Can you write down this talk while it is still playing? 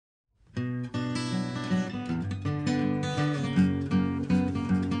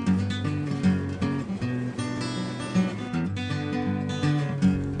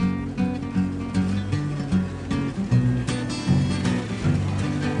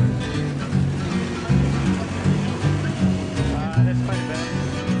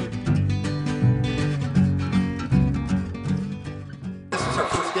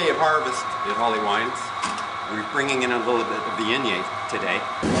harvest at Hawley Wines. We're bringing in a little bit of Viognier today.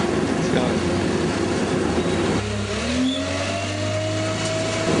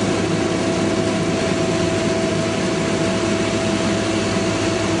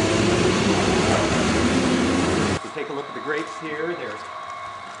 Take a look at the grapes here. There's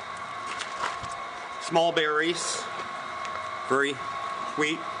small berries, very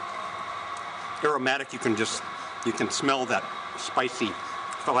sweet, aromatic. You can smell that spicy,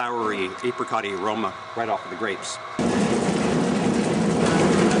 flowery, apricot-y aroma right off of the grapes.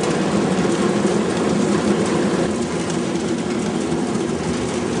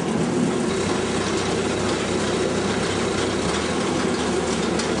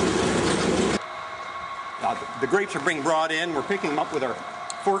 The grapes are being brought in. We're picking them up with our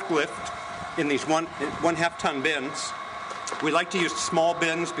forklift in these one-half ton bins. We like to use small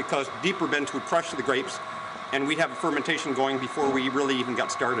bins because deeper bins would crush the grapes, and we'd have a fermentation going before we really even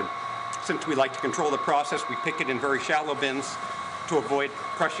got started. Since we like to control the process, we pick it in very shallow bins to avoid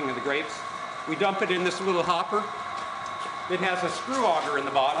crushing of the grapes. We dump it in this little hopper. It has a screw auger in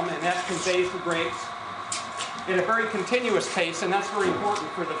the bottom, and that conveys the grapes at a very continuous pace, and that's very important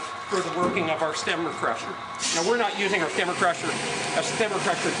for the working of our stemmer crusher. Now, we're not using our stemmer crusher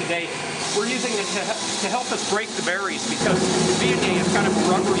today. We're using it to help us break the berries, because Viognier is kind of a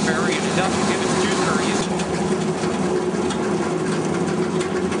rubbery berry and it doesn't get its juice very easily.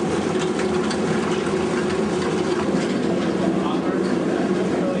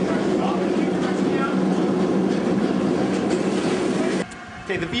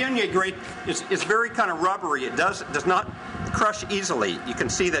 Okay, the Viognier grape is very kind of rubbery. It does not crush easily. You can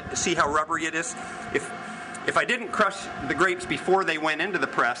see how rubbery it is. If I didn't crush the grapes before they went into the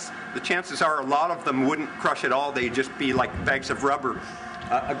press, the chances are a lot of them wouldn't crush at all. They'd just be like bags of rubber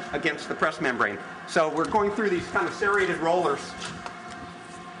against the press membrane. So we're going through these kind of serrated rollers,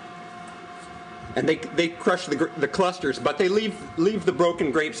 and they crush the clusters, but they leave the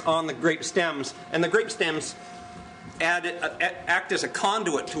broken grapes on the grape stems, and the grape stems act as a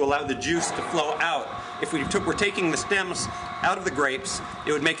conduit to allow the juice to flow out. If we were taking the stems out of the grapes,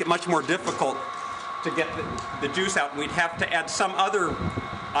 it would make it much more difficult to get the juice out, and we'd have to add some other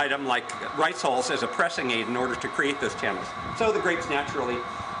item like rice hulls as a pressing aid in order to create those channels. So the grapes naturally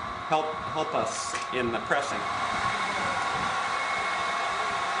help us in the pressing.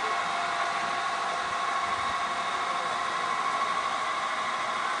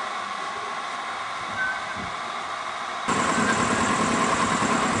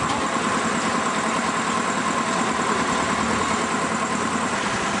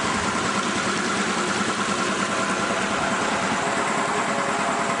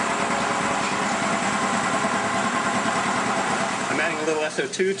 A little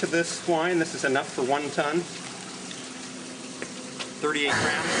SO2 to this wine. This is enough for 1 ton, 38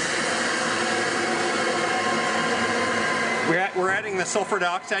 grams. We're adding the sulfur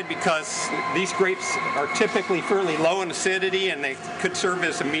dioxide because these grapes are typically fairly low in acidity, and they could serve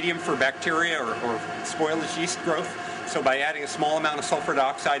as a medium for bacteria or spoilage yeast growth. So by adding a small amount of sulfur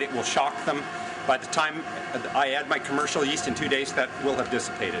dioxide, it will shock them. By the time I add my commercial yeast in 2 days, that will have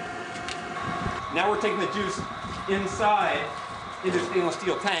dissipated. Now we're taking the juice inside into a stainless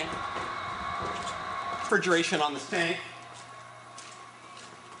steel tank. Refrigeration on this tank.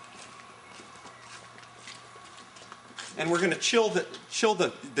 And we're going to chill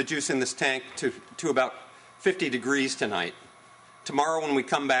the juice in this tank to about 50 degrees tonight. Tomorrow when we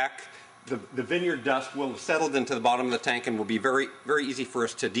come back, the vineyard dust will have settled into the bottom of the tank and will be very, very easy for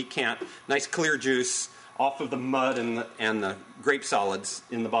us to decant nice clear juice off of the mud and the grape solids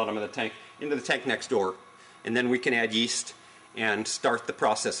in the bottom of the tank into the tank next door. And then we can add yeast and start the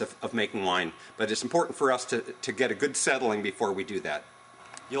process of making wine. But it's important for us to get a good settling before we do that.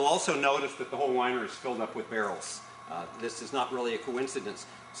 You'll also notice that the whole winery is filled up with barrels. This is not really a coincidence.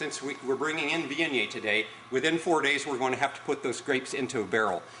 Since we're bringing in Viognier today, within 4 days we're going to have to put those grapes into a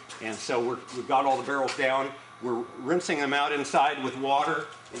barrel. And so we've got all the barrels down. We're rinsing them out inside with water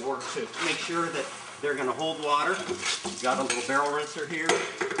in order to make sure that they're going to hold water. We've got a little barrel rinser here,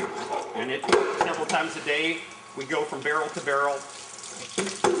 and it several times a day. We go from barrel to barrel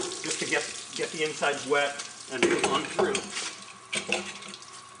just to get the insides wet and move on through.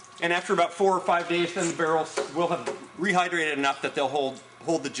 And after about 4 or 5 days, then the barrels will have rehydrated enough that they'll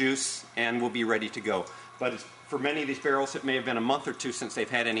hold the juice and will be ready to go. But for many of these barrels, it may have been a month or 2 since they've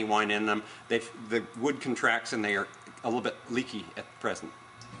had any wine in them. The wood contracts and they are a little bit leaky at present.